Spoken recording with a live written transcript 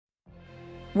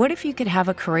What if you could have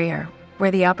a career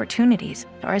where the opportunities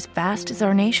are as vast as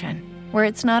our nation, where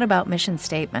it's not about mission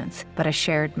statements, but a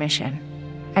shared mission?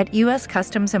 At U.S.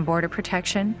 Customs and Border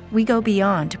Protection, we go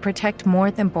beyond to protect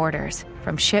more than borders.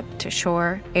 From ship to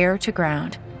shore, air to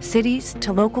ground, cities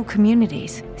to local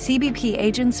communities, CBP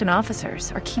agents and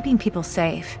officers are keeping people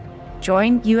safe.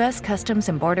 Join U.S. Customs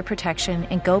and Border Protection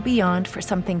and go beyond for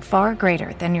something far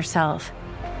greater than yourself.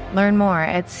 Learn more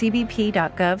at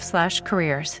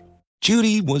cbp.gov/careers.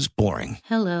 Judy was boring.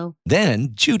 Hello. Then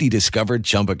Judy discovered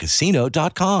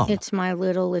ChumbaCasino.com. It's my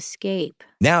little escape.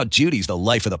 Now Judy's the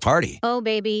life of the party. Oh,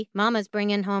 baby, mama's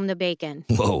bringing home the bacon.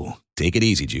 Whoa, take it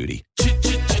easy, Judy.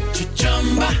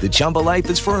 The Chumba life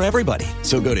is for everybody.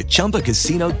 So go to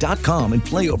ChumbaCasino.com and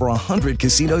play over 100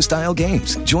 casino-style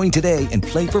games. Join today and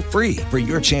play for free for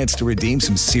your chance to redeem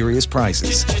some serious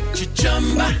prizes.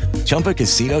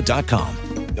 ChumbaCasino.com.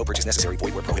 No purchase necessary.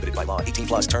 Void where prohibited by law. 18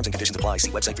 plus terms and conditions apply.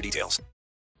 See website for details.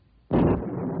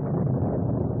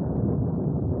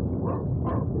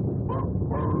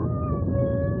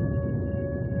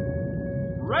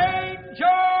 Ranger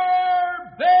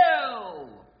Bill,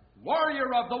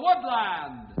 warrior of the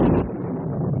woodland.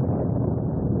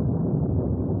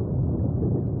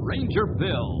 Ranger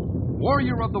Bill,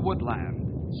 warrior of the woodland,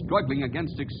 struggling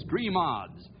against extreme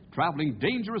odds, traveling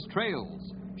dangerous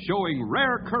trails, showing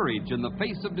rare courage in the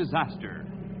face of disaster.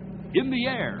 In the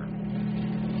air,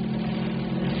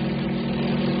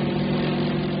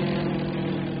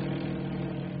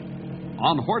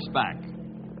 on horseback,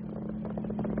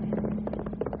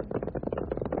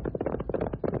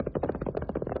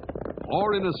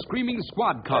 or in a screaming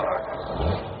squad car.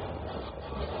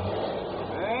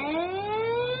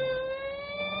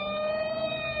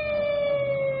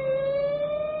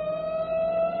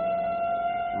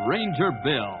 Ranger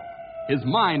Bill, his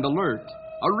mind alert,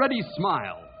 a ready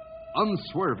smile,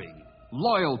 unswerving,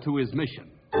 loyal to his mission.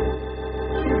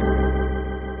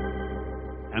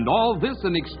 And all this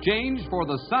in exchange for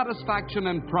the satisfaction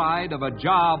and pride of a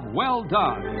job well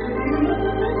done.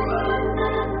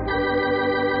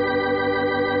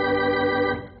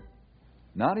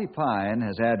 Knotty Pine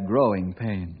has had growing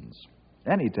pains.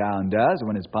 Any town does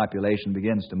when its population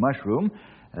begins to mushroom,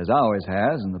 as ours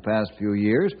has in the past few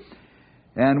years.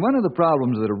 And one of the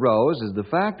problems that arose is the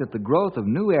fact that the growth of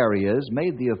new areas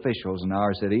made the officials in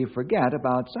our city forget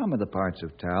about some of the parts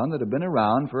of town that have been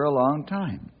around for a long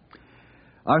time.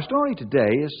 Our story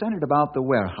today is centered about the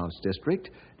warehouse district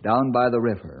down by the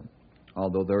river.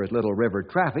 Although there is little river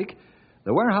traffic,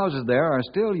 the warehouses there are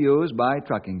still used by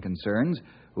trucking concerns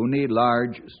who need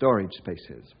large storage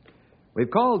spaces. We've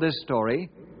called this story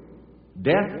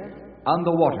Death on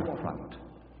the Waterfront.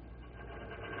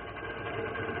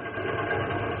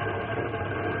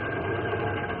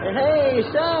 Hey,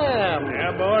 Sam.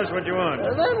 Yeah, boss, what you want?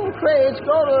 Them crates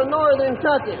go to the northern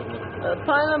tucking.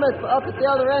 Pile them up at the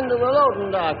other end of the loading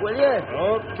dock, will you?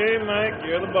 Okay, Mike,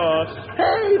 you're the boss.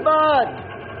 Hey,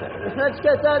 Bud. Let's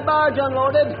get that barge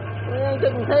unloaded. We ain't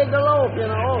getting paid to load, you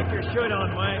know. Keep your shirt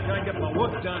on, Mike. I get my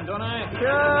work done, don't I?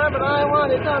 Sure, but I want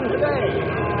it done today.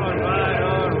 All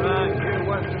right. You're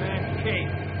working that cake.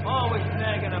 Always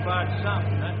nagging about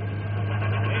something, huh?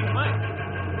 Hey, Mike,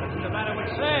 what's the matter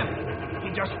with Sam? He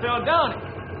just fell down.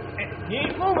 He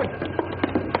ain't moving.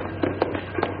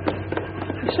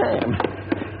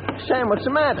 Sam, what's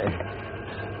the matter?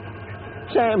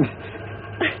 Sam,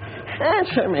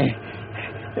 answer me.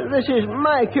 This is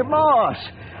Mike, your boss.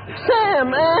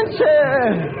 Sam,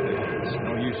 answer! It's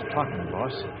no use talking,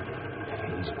 boss.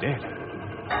 He's dead.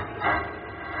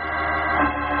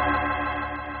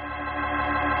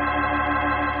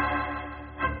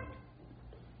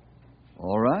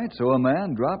 All right, so a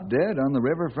man dropped dead on the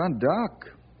riverfront dock.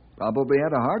 Probably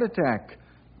had a heart attack.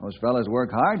 Those fellas work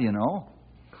hard, you know.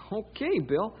 Okay,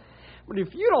 Bill. But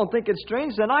if you don't think it's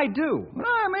strange, then I do.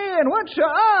 I mean, what's so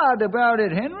odd about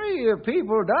it, Henry?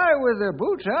 People die with their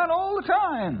boots on all the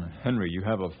time. Henry, you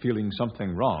have a feeling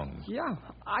something wrong. Yeah,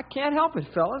 I can't help it,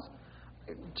 fellas.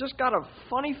 I just got a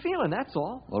funny feeling, that's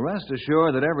all. Well, rest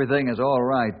assured that everything is all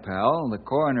right, pal. The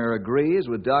coroner agrees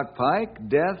with Doc Pike.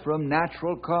 Death from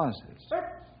natural causes.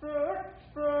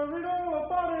 Extra, read all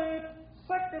about it.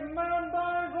 Second man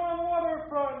dies on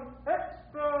Waterfront.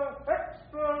 Extra,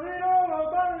 read all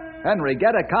about it. Henry,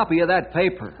 get a copy of that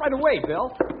paper. Right away,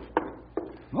 Bill.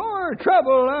 More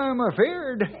trouble, I'm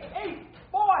afeard. Hey,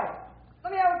 boy!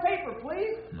 Let me have a paper,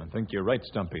 please. I think you're right,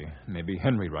 Stumpy. Maybe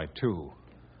Henry right, too.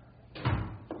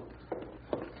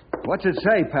 What's it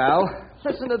say, pal?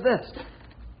 Listen to this.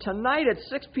 Tonight at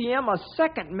 6 p.m., a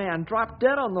second man dropped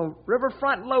dead on the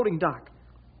riverfront loading dock.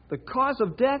 The cause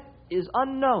of death is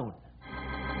unknown.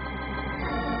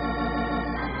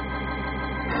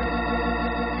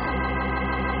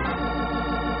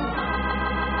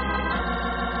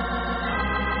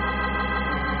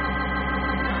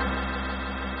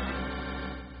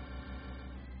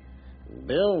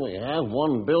 Bill. We have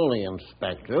one building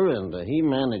inspector, and he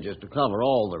manages to cover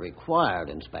all the required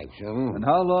inspection. And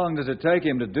how long does it take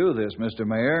him to do this, Mr.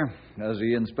 Mayor? Does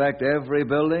he inspect every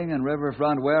building and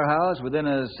riverfront warehouse within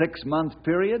a 6-month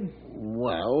period?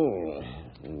 Well,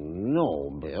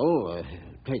 no, Bill. It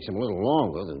takes him a little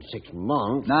longer than 6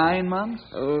 months. 9 months?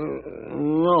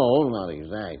 No, not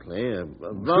exactly.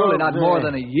 Surely not more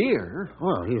than a year.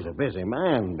 Well, he's a busy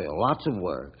man, Bill. Lots of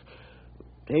work.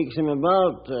 Takes him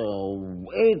about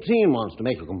 18 months to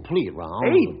make a complete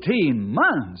round. 18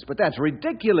 months? But that's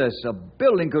ridiculous. A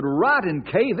building could rot and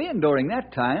cave in during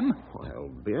that time. Well,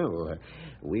 Bill,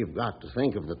 we've got to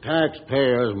think of the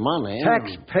taxpayers' money.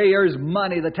 Taxpayers'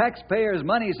 money? The taxpayers'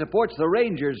 money supports the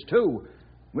Rangers, too.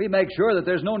 We make sure that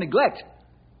there's no neglect.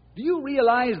 Do you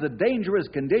realize the dangerous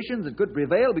conditions that could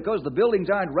prevail because the buildings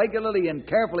aren't regularly and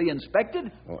carefully inspected?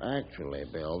 Well, actually,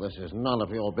 Bill, this is none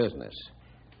of your business.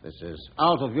 This is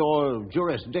out of your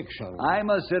jurisdiction.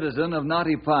 I'm a citizen of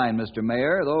Knotty Pine, Mr.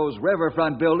 Mayor. Those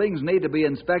riverfront buildings need to be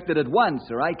inspected at once,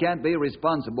 or I can't be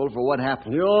responsible for what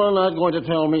happened. You're not going to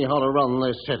tell me how to run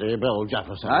this city, Bill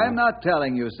Jefferson. I'm not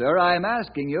telling you, sir. I'm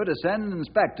asking you to send an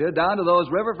inspector down to those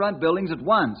riverfront buildings at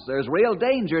once. There's real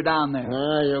danger down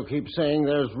there. You keep saying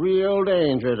there's real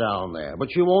danger down there,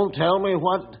 but you won't tell me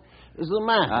what is the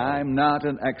matter. I'm not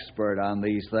an expert on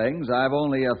these things. I've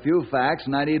only a few facts,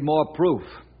 and I need more proof.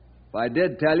 If I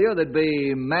did tell you, there'd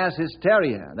be mass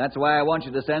hysteria. That's why I want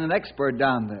you to send an expert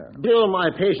down there. Bill, my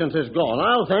patience is gone.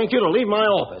 I'll thank you to leave my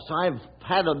office. I've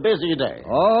had a busy day.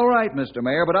 All right, Mr.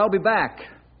 Mayor, but I'll be back.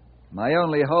 My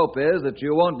only hope is that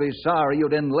you won't be sorry you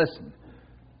didn't listen.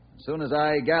 As soon as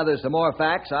I gather some more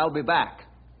facts, I'll be back.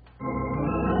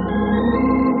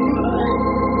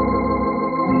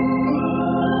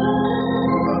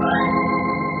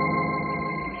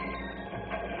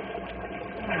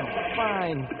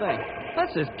 Thing.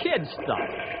 That's his kid stuff.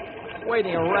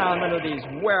 Waiting around under these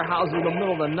warehouses in the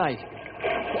middle of the night.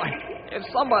 Why, if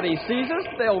somebody sees us,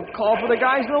 they'll call for the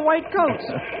guys in the white coats.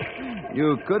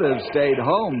 You could have stayed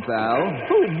home, pal.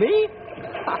 Who, me?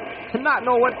 Not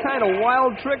know what kind of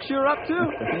wild tricks you're up to?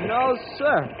 No,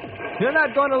 sir. You're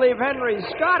not going to leave Henry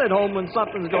Scott at home when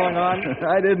something's going on.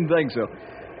 I didn't think so.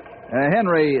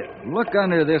 Henry, look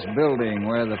under this building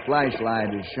where the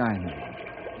flashlight is shining.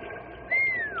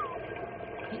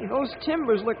 Those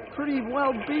timbers look pretty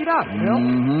well beat up, Bill.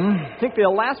 Mm-hmm. Think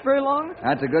they'll last very long?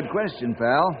 That's a good question,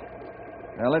 pal.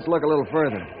 Now, let's look a little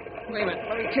further. Wait a minute.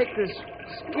 Let me take this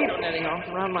mosquito netting off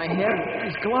around my head and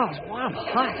these gloves. Wow, I'm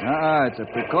hot. It's a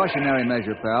precautionary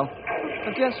measure, pal.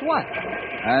 Against what?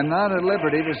 I'm not at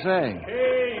liberty to say.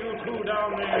 Hey, you two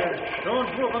down there.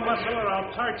 Don't move a muscle or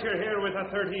I'll part your hair with a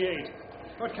 .38.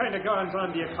 What kind of guns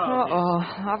on do you call me?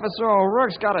 Officer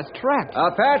O'Rourke's got us trapped.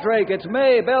 Patrick, it's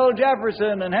me, Bill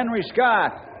Jefferson, and Henry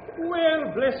Scott.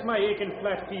 Well, bless my aching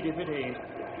flat feet if it ain't.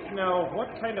 Now, what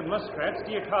kind of muskrats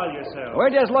do you call yourself? We're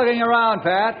just looking around,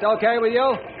 Pat. Okay with you?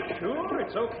 Sure,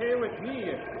 it's okay with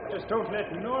me. Just don't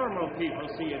let normal people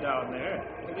see you down there.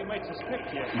 They might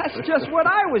suspect you. That's just what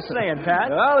I was saying, Pat.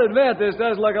 I'll admit this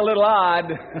does look a little odd.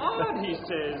 Odd, he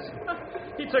says.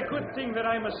 It's a good thing that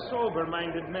I'm a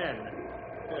sober-minded man.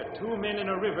 There are 2 men in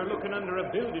a river looking under a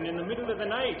building in the middle of the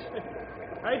night.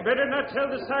 I'd better not tell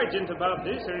the sergeant about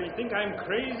this, or he'll think I'm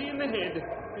crazy in the head.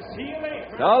 See you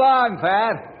later. So long,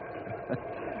 Pat.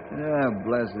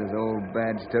 Bless his old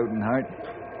badge-toting heart.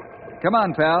 Come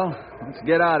on, pal. Let's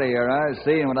get out of here. I was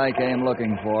seeing what I came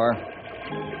looking for.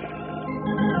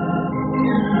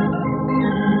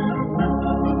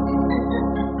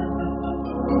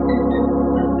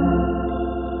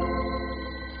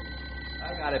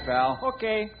 Pal.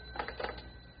 Okay.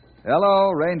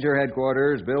 Hello, Ranger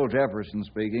Headquarters. Bill Jefferson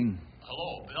speaking.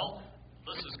 Hello, Bill.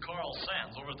 This is Carl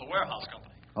Sands over at the warehouse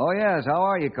company. Oh, yes. How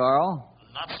are you, Carl?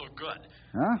 Not so good.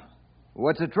 Huh?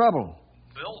 What's the trouble?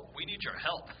 Bill, we need your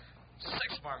help.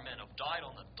 6 of our men have died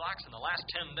on the docks in the last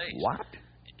 10 days. What?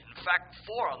 In fact,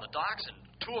 4 on the docks, and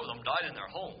 2 of them died in their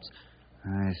homes.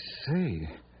 I see.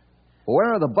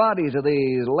 Where are the bodies of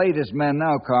these latest men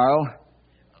now, Carl?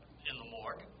 In the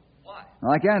morgue. Why?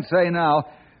 I can't say now.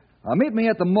 Meet me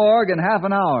at the morgue in half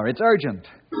an hour. It's urgent.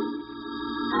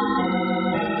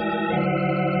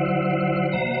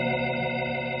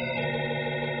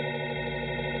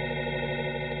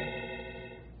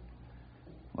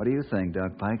 What do you think,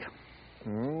 Doc Pike?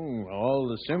 Oh, all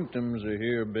the symptoms are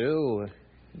here, Bill.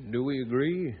 Do we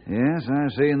agree? Yes,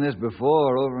 I've seen this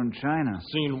before over in China.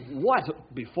 Seen what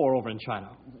before over in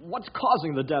China? What's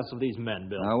causing the deaths of these men,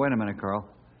 Bill? Now, wait a minute, Carl.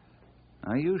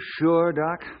 Are you sure,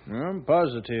 Doc? I'm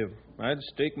positive. I'd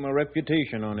stake my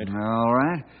reputation on it. All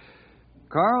right.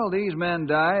 Carl, these men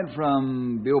died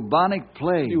from bubonic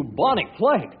plague. Bubonic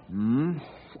plague? Hmm?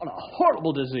 What a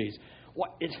horrible disease.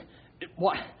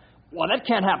 That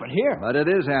can't happen here. But it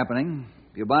is happening.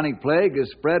 Bubonic plague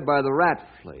is spread by the rat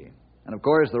flea. And, of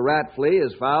course, the rat flea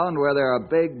is found where there are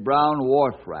big brown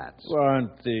wharf rats. Well,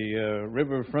 aren't the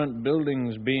riverfront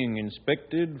buildings being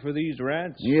inspected for these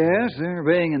rats? Yes, they're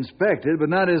being inspected, but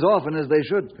not as often as they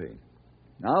should be.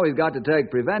 Now we've got to take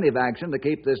preventive action to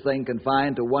keep this thing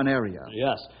confined to one area.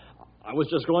 Yes. I was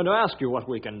just going to ask you what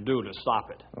we can do to stop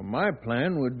it. Well, my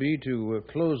plan would be to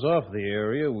close off the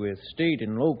area with state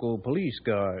and local police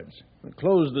guards.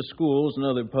 Close the schools and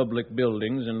other public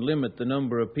buildings and limit the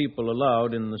number of people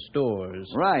allowed in the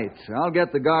stores. Right. I'll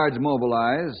get the guards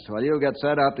mobilized while you get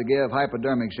set up to give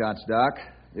hypodermic shots, Doc.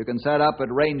 You can set up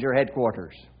at Ranger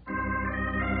headquarters.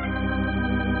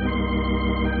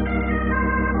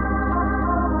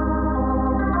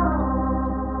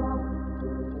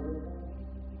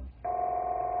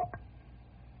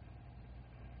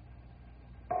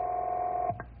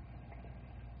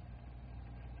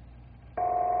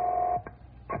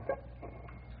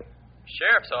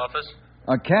 Sheriff's office.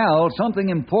 Cal, something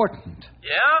important.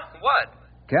 Yeah? What?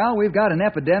 Cal, we've got an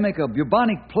epidemic of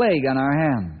bubonic plague on our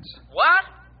hands. What?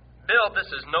 Bill, this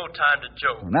is no time to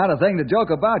joke. Not a thing to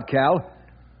joke about, Cal.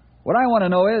 What I want to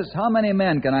know is, how many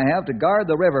men can I have to guard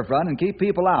the riverfront and keep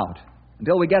people out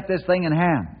until we get this thing in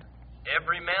hand?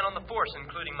 Every man on the force,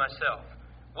 including myself.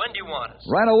 When do you want us?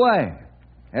 Right away.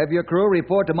 Have your crew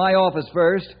report to my office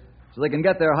first so they can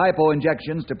get their hypo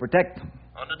injections to protect them.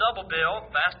 On the double, Bill.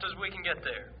 Fast as we can get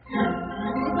there.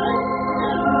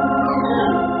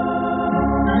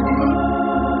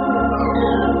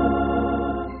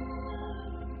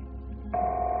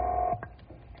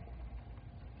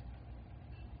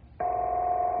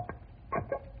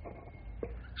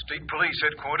 State Police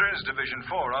Headquarters, Division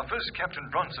 4 Office. Captain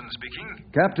Bronson speaking.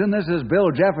 Captain, this is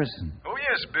Bill Jefferson. Oh,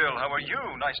 yes, Bill. How are you?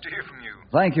 Nice to hear from you.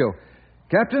 Thank you.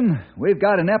 Captain, we've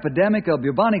got an epidemic of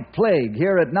bubonic plague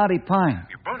here at Knotty Pine.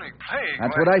 Bubonic plague?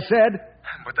 That's what I said.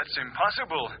 But that's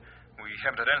impossible. We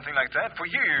haven't had anything like that for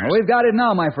years. Well, we've got it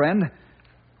now, my friend.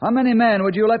 How many men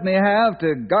would you let me have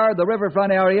to guard the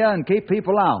riverfront area and keep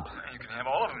people out? You can have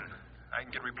all of them. I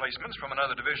can get replacements from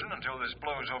another division until this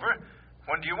blows over.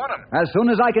 When do you want them? As soon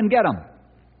as I can get them.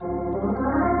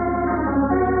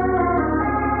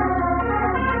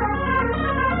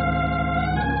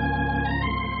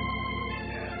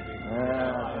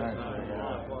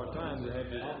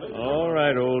 All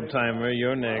right, old-timer,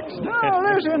 you're next. Now,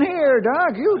 listen here,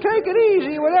 Doc. You take it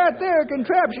easy with that there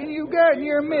contraption you got in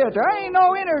your mitt. I ain't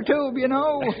no inner tube, you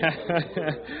know.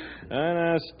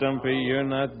 Now, Stumpy, you're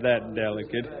not that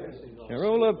delicate. Now,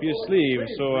 roll up your sleeve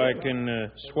so I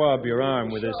can swab your arm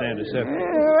with this antiseptic.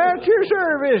 Yeah, that's your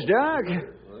service, Doc.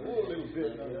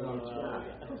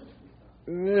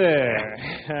 There.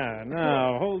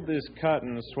 Now, hold this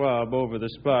cotton swab over the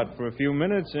spot for a few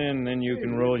minutes, and then you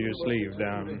can roll your sleeve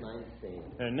down.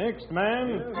 Next,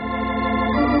 man.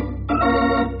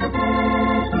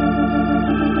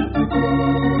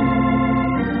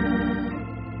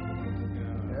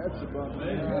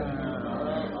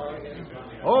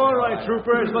 All right,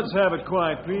 troopers, let's have it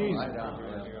quiet, please.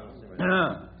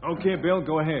 Okay, Bill,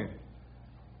 go ahead.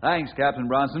 Thanks, Captain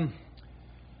Bronson.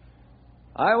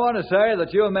 I want to say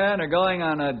that you men are going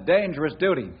on a dangerous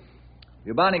duty.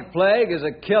 Bubonic plague is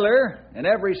a killer in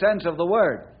every sense of the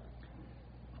word.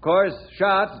 Of course,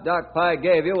 shots Doc Pye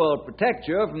gave you will protect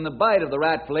you from the bite of the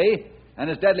rat flea and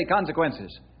its deadly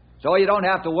consequences. So you don't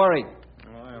have to worry.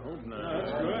 I hope not.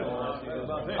 That's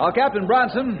good. Now, Captain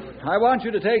Bronson, I want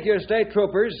you to take your state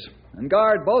troopers and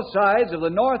guard both sides of the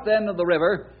north end of the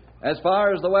river as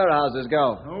far as the warehouses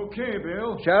go. Okay,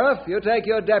 Bill. Sheriff, you take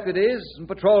your deputies and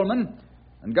patrolmen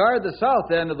and guard the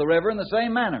south end of the river in the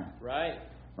same manner. Right.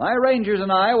 My rangers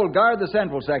and I will guard the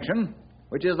central section,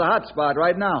 which is the hot spot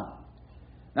right now.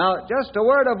 Now, just a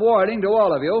word of warning to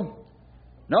all of you.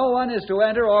 No one is to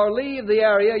enter or leave the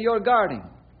area you're guarding.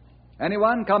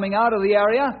 Anyone coming out of the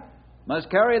area must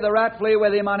carry the rat flea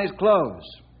with him on his clothes.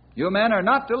 You men are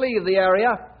not to leave the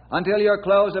area until your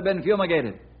clothes have been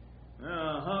fumigated.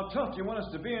 How tough do you want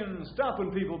us to be in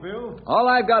stopping people, Bill? All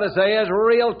I've got to say is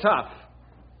real tough.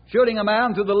 Shooting a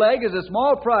man through the leg is a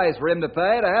small price for him to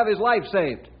pay to have his life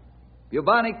saved.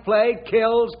 Bubonic plague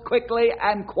kills quickly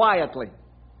and quietly.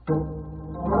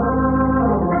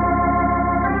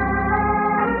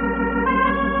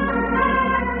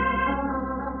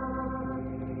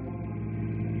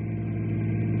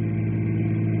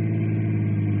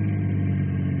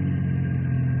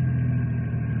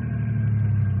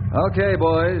 Okay,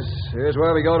 boys, here's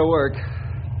where we go to work.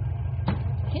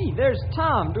 Hey, there's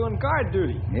Tom doing guard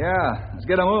duty. Yeah, let's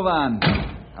get a move on.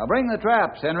 Now bring the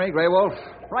traps, Henry, Grey Wolf.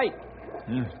 Right.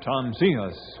 Tom, see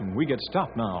us. We get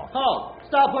stopped now. Halt!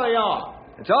 Stop where you are.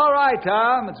 It's all right,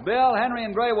 Tom. It's Bill, Henry,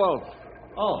 and Grey Wolf.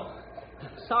 Oh,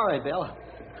 sorry, Bill.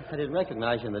 I didn't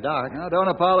recognize you in the dark. Now, don't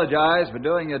apologize for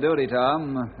doing your duty,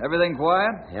 Tom. Everything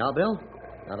quiet? Yeah, Bill.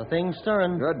 Not a thing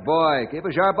stirring. Good boy. Keep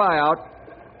a sharp eye out.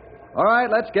 All right,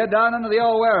 let's get down into the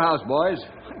old warehouse, boys.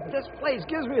 This place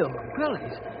gives me the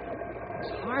willies.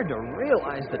 It's hard to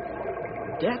realize that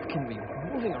death can be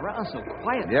moving around so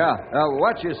quietly. Yeah.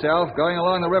 Watch yourself going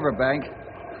along the riverbank.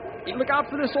 Hey, look out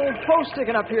for this old post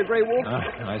sticking up here, Grey Wolf.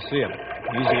 I see it.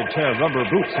 Easy to tear rubber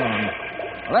boots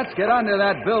on. Let's get under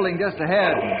that building just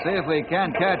ahead and see if we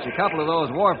can't catch a couple of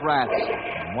those wharf rats.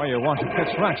 Why you want to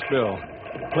catch rats, Bill?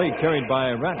 Plague carried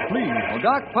by rat flea. Well,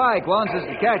 Doc Pike wants us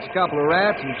to catch a couple of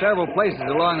rats in several places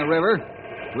along the river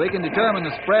so we can determine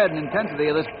the spread and intensity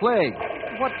of this plague.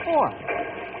 What for?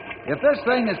 If this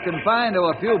thing is confined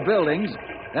to a few buildings,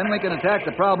 then we can attack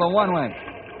the problem one way.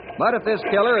 But if this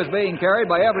killer is being carried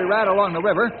by every rat along the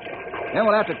river, then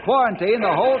we'll have to quarantine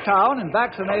the whole town and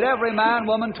vaccinate every man,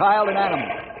 woman, child, and animal.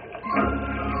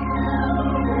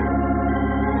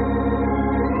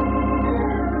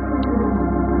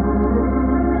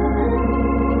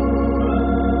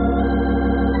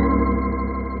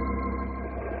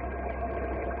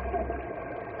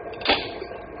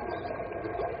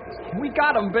 We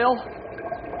got them, Bill.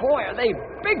 Boy, are they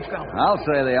big fellas. I'll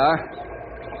say they are.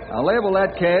 I'll label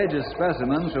that cage as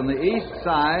specimens from the east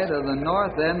side of the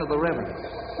north end of the river.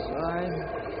 Side,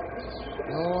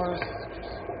 north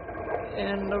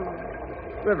end of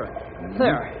river.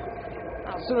 There.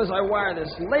 Now, as soon as I wire this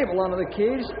label onto the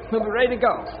cage, we'll be ready to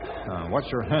go.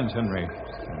 Watch your hands, Henry.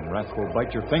 The rats will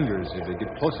bite your fingers if they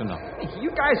get close enough.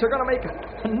 You guys are going to make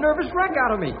a nervous wreck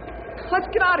out of me. Let's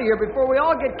get out of here before we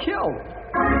all get killed.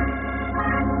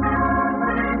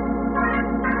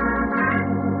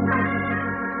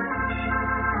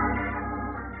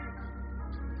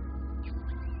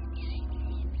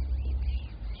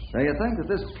 So you think that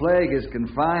this plague is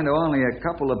confined to only a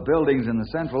couple of buildings in the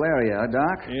central area,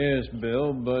 Doc? Yes,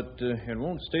 Bill, but it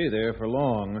won't stay there for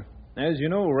long. As you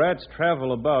know, rats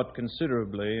travel about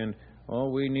considerably, and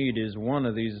all we need is one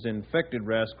of these infected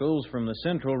rascals from the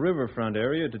central riverfront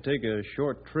area to take a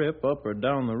short trip up or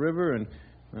down the river, and,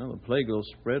 well, the plague will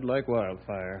spread like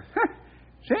wildfire.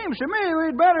 Seems to me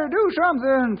we'd better do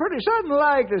something pretty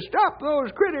sudden-like to stop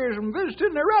those critters from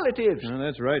visiting their relatives.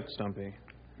 That's right, Stumpy.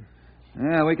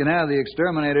 Yeah, we can have the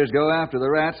exterminators go after the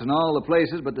rats in all the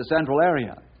places but the central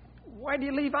area. Why do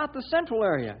you leave out the central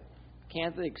area?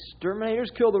 Can't the exterminators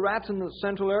kill the rats in the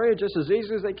central area just as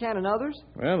easily as they can in others?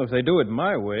 Well, if they do it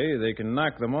my way, they can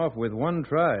knock them off with one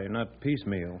try, not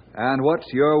piecemeal. And what's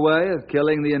your way of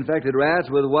killing the infected rats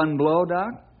with one blow,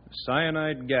 Doc?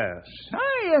 Cyanide gas.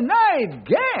 Cyanide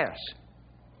gas?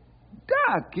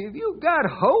 Doc, have you got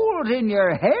holes in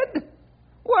your head?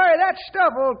 Why, that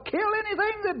stuff will kill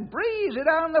anything that breathes it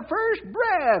on the first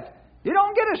breath. You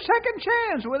don't get a second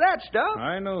chance with that stuff.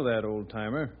 I know that,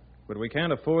 old-timer. But we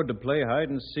can't afford to play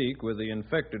hide-and-seek with the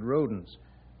infected rodents.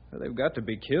 They've got to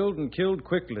be killed and killed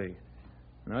quickly.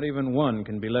 Not even one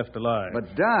can be left alive.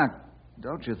 But, Doc,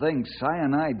 don't you think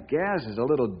cyanide gas is a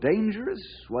little dangerous?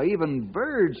 Why, even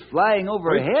birds flying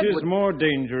overhead... Which is more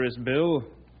dangerous, Bill?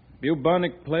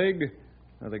 Bubonic plague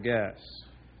or the gas?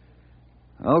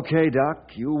 Okay, Doc,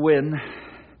 you win.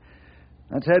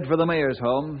 Let's head for the mayor's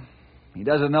home. He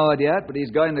doesn't know it yet, but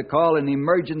he's going to call an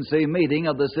emergency meeting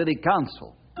of the city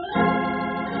council.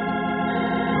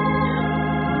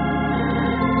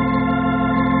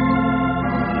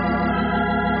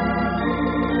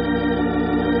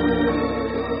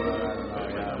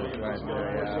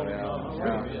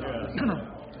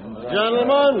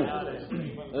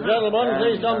 Gentlemen,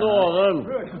 please come to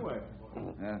order.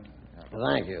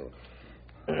 Thank you.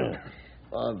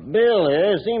 Bill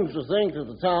here seems to think that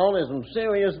the town is in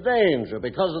serious danger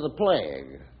because of the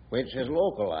plague, which has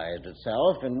localized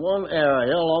itself in one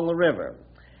area along the river.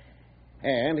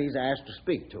 And he's asked to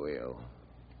speak to you.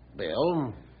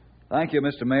 Bill? Thank you,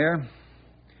 Mr. Mayor.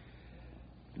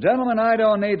 Gentlemen, I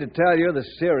don't need to tell you the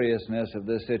seriousness of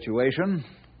this situation.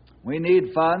 We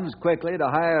need funds quickly to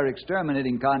hire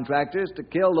exterminating contractors to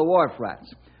kill the wharf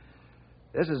rats.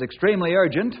 This is extremely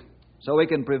urgent, so we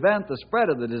can prevent the spread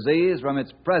of the disease from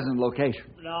its present location.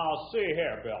 Now, see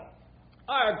here, Bill.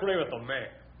 I agree with the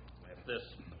mayor. If this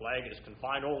plague is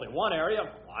confined to only one area,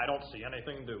 I don't see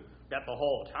anything to get the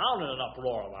whole town in an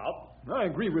uproar about. I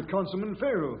agree with Councilman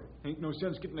Farrell. Ain't no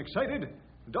sense getting excited.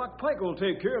 Doc Pike will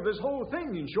take care of this whole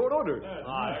thing in short order.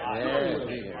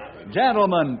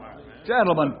 Gentlemen,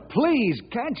 Gentlemen, please,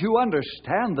 can't you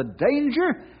understand the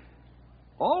danger?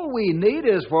 All we need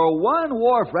is for one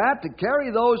wharf rat to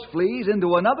carry those fleas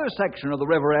into another section of the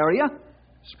river area,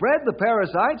 spread the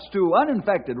parasites to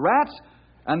uninfected rats,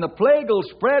 and the plague will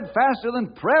spread faster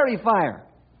than prairie fire.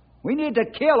 We need to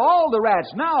kill all the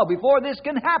rats now before this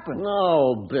can happen.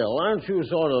 No, Bill, aren't you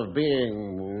sort of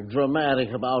being dramatic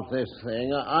about this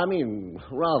thing? I mean,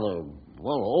 rather,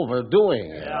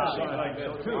 overdoing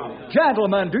it.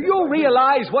 Gentlemen, do you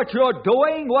realize what you're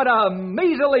doing? What a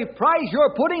measly price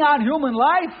you're putting on human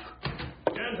life?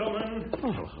 Gentlemen.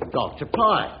 Oh, Dr.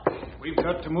 Pye. We've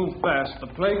got to move fast. The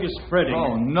plague is spreading.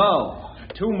 Oh, no.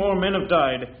 2 more men have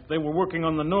died. They were working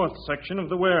on the north section of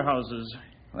the warehouses.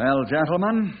 Well,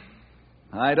 gentlemen,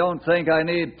 I don't think I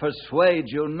need persuade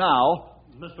you now.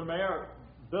 Mr. Mayor,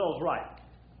 Bill's right.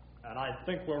 And I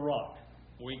think we're wrong.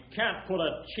 We can't put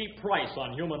a cheap price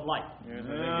on human life.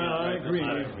 I agree.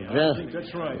 I think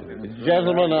that's right.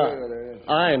 Gentlemen,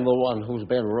 I'm the one who's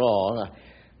been wrong.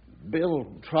 Bill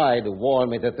tried to warn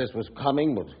me that this was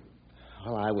coming, but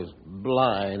I was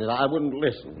blind and I wouldn't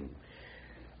listen.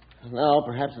 Now,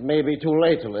 perhaps it may be too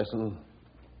late to listen.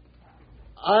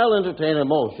 I'll entertain a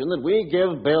motion that we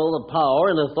give Bill the power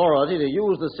and authority to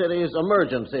use the city's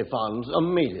emergency funds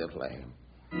immediately.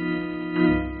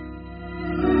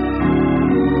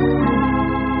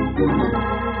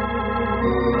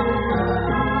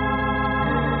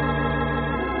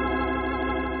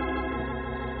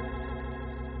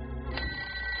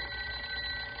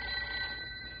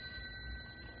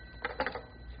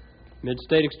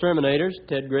 Mid-State Exterminators,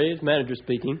 Ted Graves, manager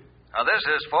speaking. This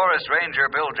is Forest Ranger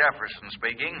Bill Jefferson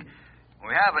speaking.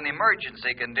 We have an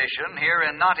emergency condition here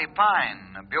in Knotty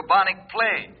Pine, a bubonic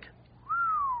plague.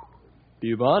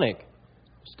 Bubonic?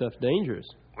 Stuff's dangerous.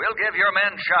 We'll give your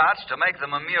men shots to make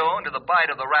them immune to the bite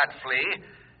of the rat flea.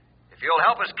 If you'll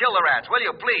help us kill the rats, will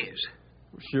you, please?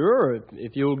 Sure,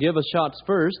 if you'll give us shots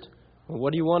first.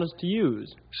 What do you want us to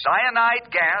use? Cyanide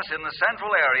gas in the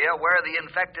central area where the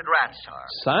infected rats are.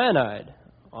 Cyanide?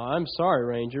 Oh, I'm sorry,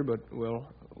 Ranger, but,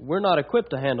 we're not equipped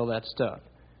to handle that stuff.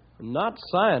 Not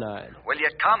cyanide. Will you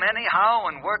come anyhow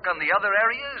and work on the other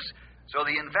areas so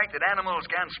the infected animals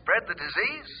can't spread the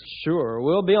disease? Sure,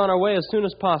 we'll be on our way as soon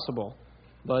as possible.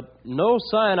 But no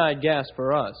cyanide gas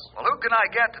for us. Well, who can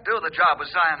I get to do the job with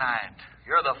cyanide?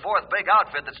 You're the 4th big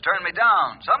outfit that's turned me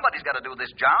down. Somebody's got to do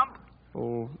this job.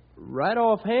 Oh, right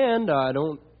offhand, I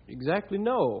don't exactly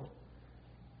know.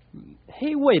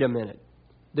 Hey, wait a minute.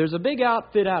 There's a big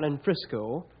outfit out in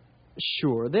Frisco.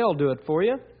 Sure, they'll do it for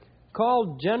you.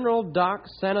 Called General Dock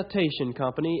Sanitation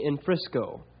Company in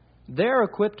Frisco. They're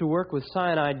equipped to work with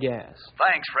cyanide gas.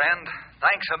 Thanks, friend.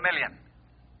 Thanks a million.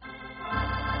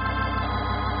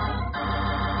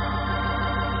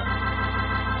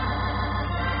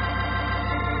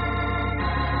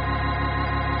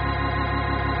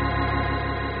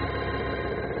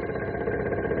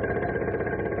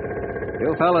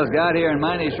 You fellas got here in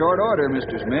mighty short order,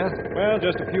 Mr. Smith. Well,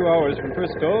 just a few hours from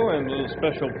Frisco and a little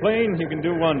special plane, you can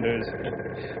do wonders.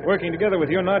 Working together with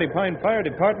your Knotty Pine Fire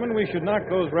Department, we should knock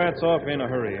those rats off in a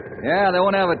hurry. Yeah, they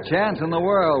won't have a chance in the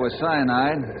world with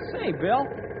cyanide. Say, Bill,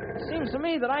 it seems to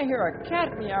me that I hear a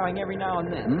cat meowing every now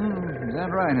and then. Is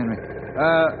that right, Henry?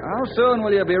 How soon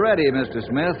will you be ready, Mr.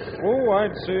 Smith? Oh,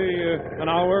 I'd say an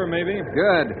hour, maybe.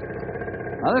 Good.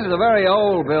 Now, this is a very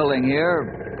old building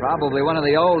here. Probably one of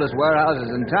the oldest warehouses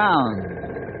in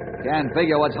town. Can't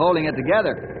figure what's holding it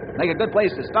together. Make a good place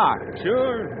to start.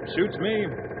 Sure, suits me.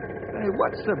 Hey,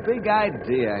 what's the big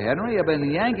idea, Henry? You've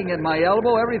been yanking at my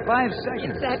elbow every 5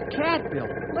 seconds. It's that cat, Bill.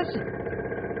 Listen.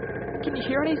 Can you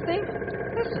hear anything?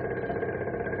 Listen.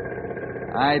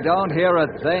 I don't hear a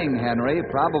thing, Henry.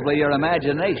 Probably your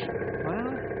imagination.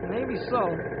 Well, maybe so.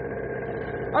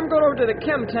 I'm going over to the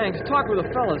chem tank to talk with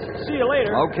the fellas. See you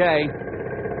later. Okay.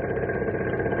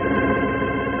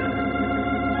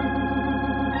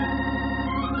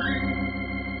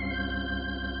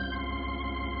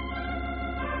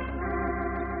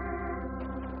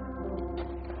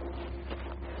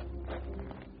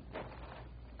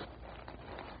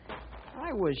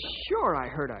 I was sure I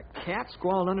heard a cat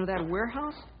squalling under that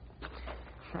warehouse.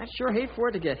 I'd sure hate for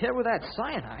it to get hit with that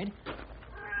cyanide.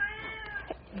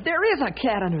 There is a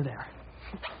cat under there.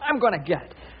 I'm going to get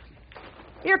it.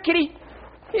 Here, kitty.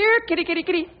 Here, kitty, kitty,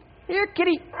 kitty. Here,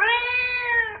 kitty.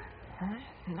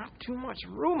 Not too much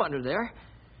room under there.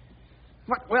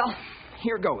 But, well,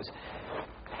 here goes.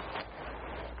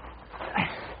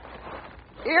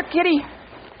 Here, kitty.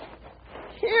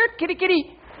 Here, kitty,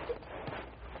 kitty.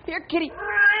 Here, kitty.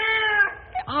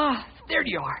 Ah, there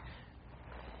you are.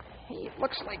 Hey, it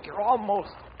looks like you're almost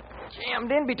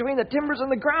jammed in between the timbers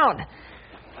and the ground.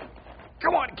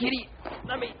 Come on, Kitty.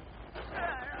 Let me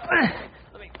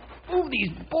move these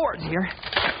boards here.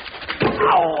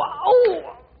 Ow! Oh!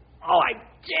 Oh, I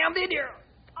jammed in here.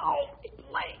 Oh,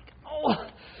 my leg. Oh.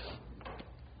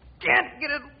 Can't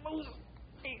get it loose.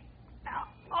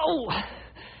 Oh.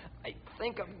 I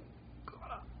think I'm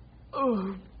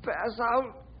gonna pass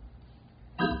out.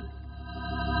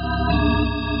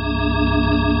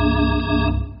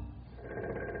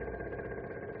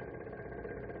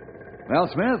 Well,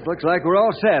 Smith, looks like we're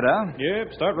all set, huh?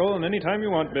 Yep, start rolling any time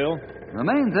you want, Bill. The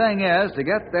main thing is to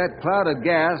get that cloud of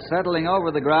gas settling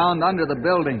over the ground under the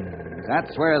building.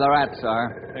 That's where the rats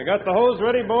are. You got the hose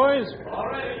ready, boys? All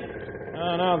right.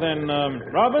 Now then,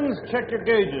 Robbins, check your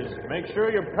gauges. Make sure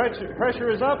your pressure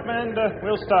is up, and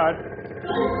we'll start.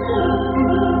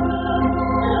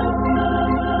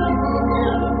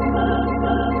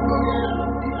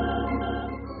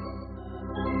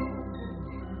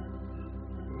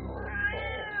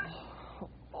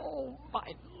 Oh,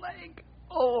 my leg.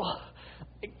 Oh,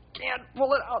 I can't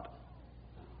pull it out.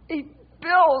 Hey,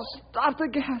 Bill, stop the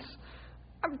gas.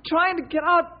 I'm trying to get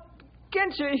out.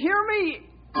 Can't you hear me?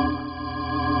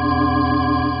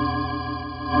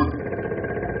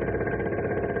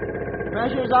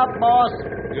 Pressure's up, boss.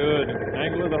 Good.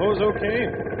 Angle of the hose okay?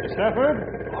 Stafford?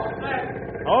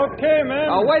 Okay, man.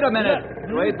 Oh, wait a minute.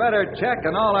 Yeah. We'd better check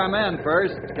on all our men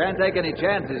first. Can't take any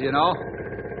chances, you know.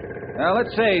 Now,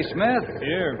 let's see, Smith.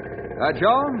 Here.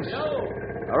 Jones? Yo.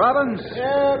 Robbins?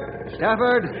 Yep.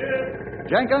 Stafford? Here.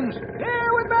 Jenkins?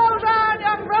 Here with bells on,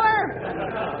 young feller.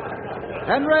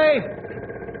 Henry?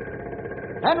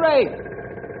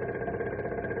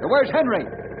 Where's Henry?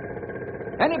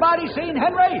 Anybody seen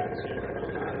Henry?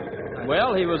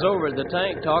 Well, he was over at the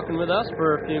tank talking with us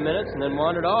for a few minutes and then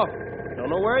wandered off. Don't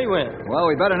know where he went. Well,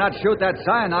 we better not shoot that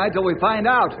cyanide till we find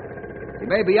out. He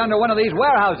may be under one of these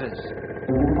warehouses.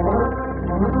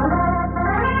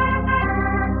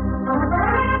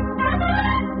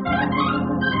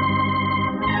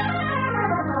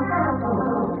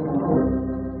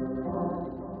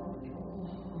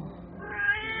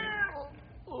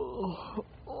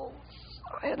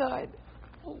 Cyanide.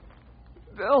 Oh,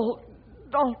 Bill,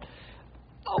 don't.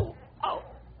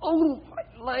 Oh, my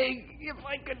leg. If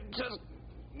I could just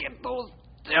get those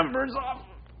timbers off.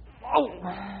 Oh.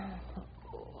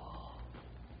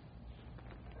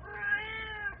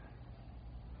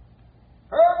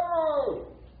 Henry!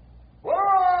 Where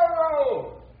are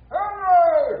you?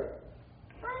 Henry!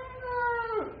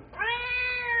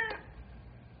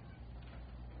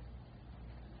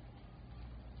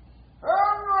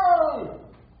 Henry!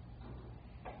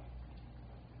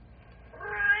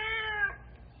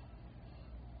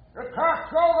 The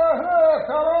cat's over here,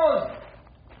 fellows!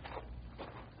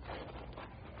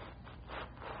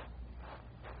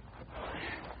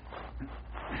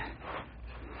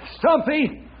 Stumpy!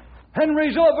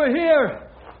 Henry's over here.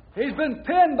 He's been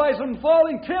pinned by some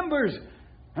falling timbers,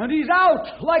 and he's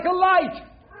out like a light.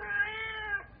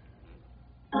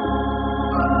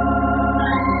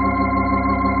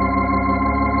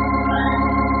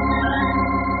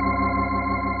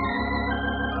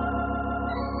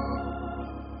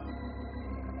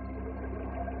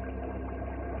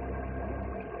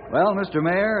 Well, Mr.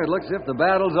 Mayor, it looks as if the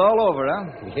battle's all over, huh?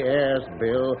 Yes,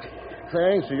 Bill.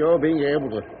 Thanks to your being able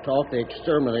to talk the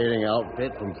exterminating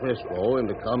outfit from Frisco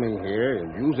into coming here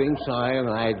and using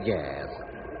cyanide gas.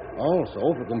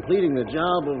 Also, for completing the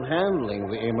job of handling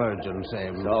the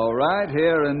emergency. So right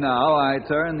here and now, I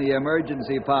turn the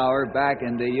emergency power back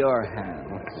into your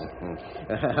hands.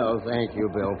 Oh, thank you,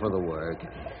 Bill, for the work.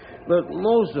 But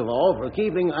most of all, for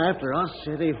keeping after us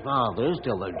city fathers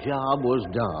till the job was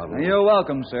done. You're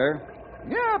welcome, sir.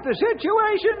 Yep, the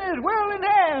situation is well in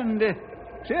hand.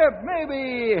 Except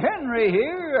maybe Henry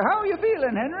here. How you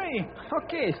feeling, Henry?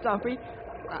 Okay, Stumpy.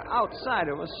 Outside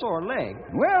of a sore leg.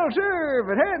 Well, sir, if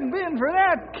it hadn't been for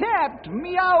that cat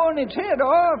meowing its head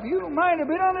off, you might have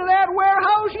been under that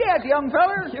warehouse yet, young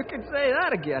feller. You can say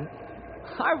that again.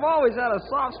 I've always had a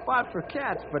soft spot for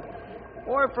cats, but,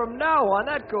 boy, from now on,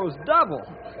 that goes double.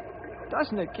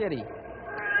 Doesn't it, Kitty?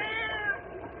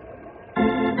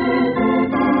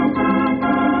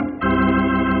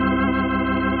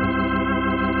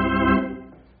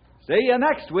 See you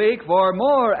next week for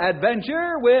more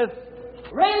adventure with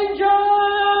Ranger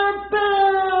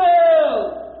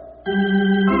Bill!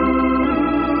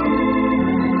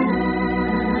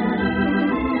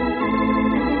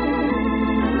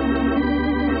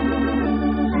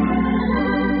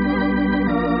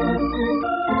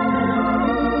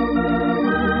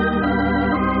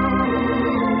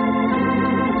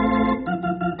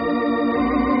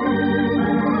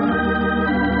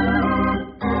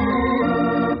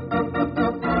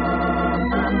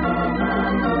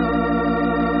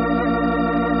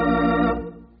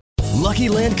 Lucky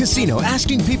Land Casino,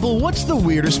 asking people, what's the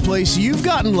weirdest place you've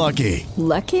gotten lucky?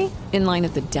 Lucky? In line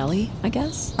at the deli, I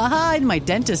guess? Aha, in my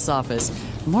dentist's office.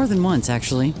 More than once,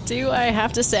 actually. Do I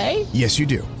have to say? Yes, you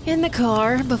do. In the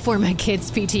car before my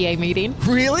kids' PTA meeting.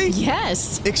 Really?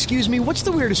 Yes. Excuse me, what's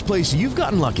the weirdest place you've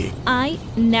gotten lucky? I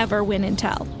never win and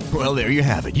tell. Well, there you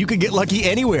have it. You can get lucky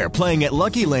anywhere, playing at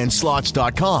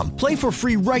LuckyLandSlots.com. Play for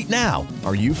free right now.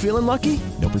 Are you feeling lucky?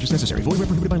 No purchase necessary. Void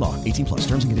where prohibited by law. 18+.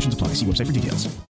 Terms and conditions apply. See website for details.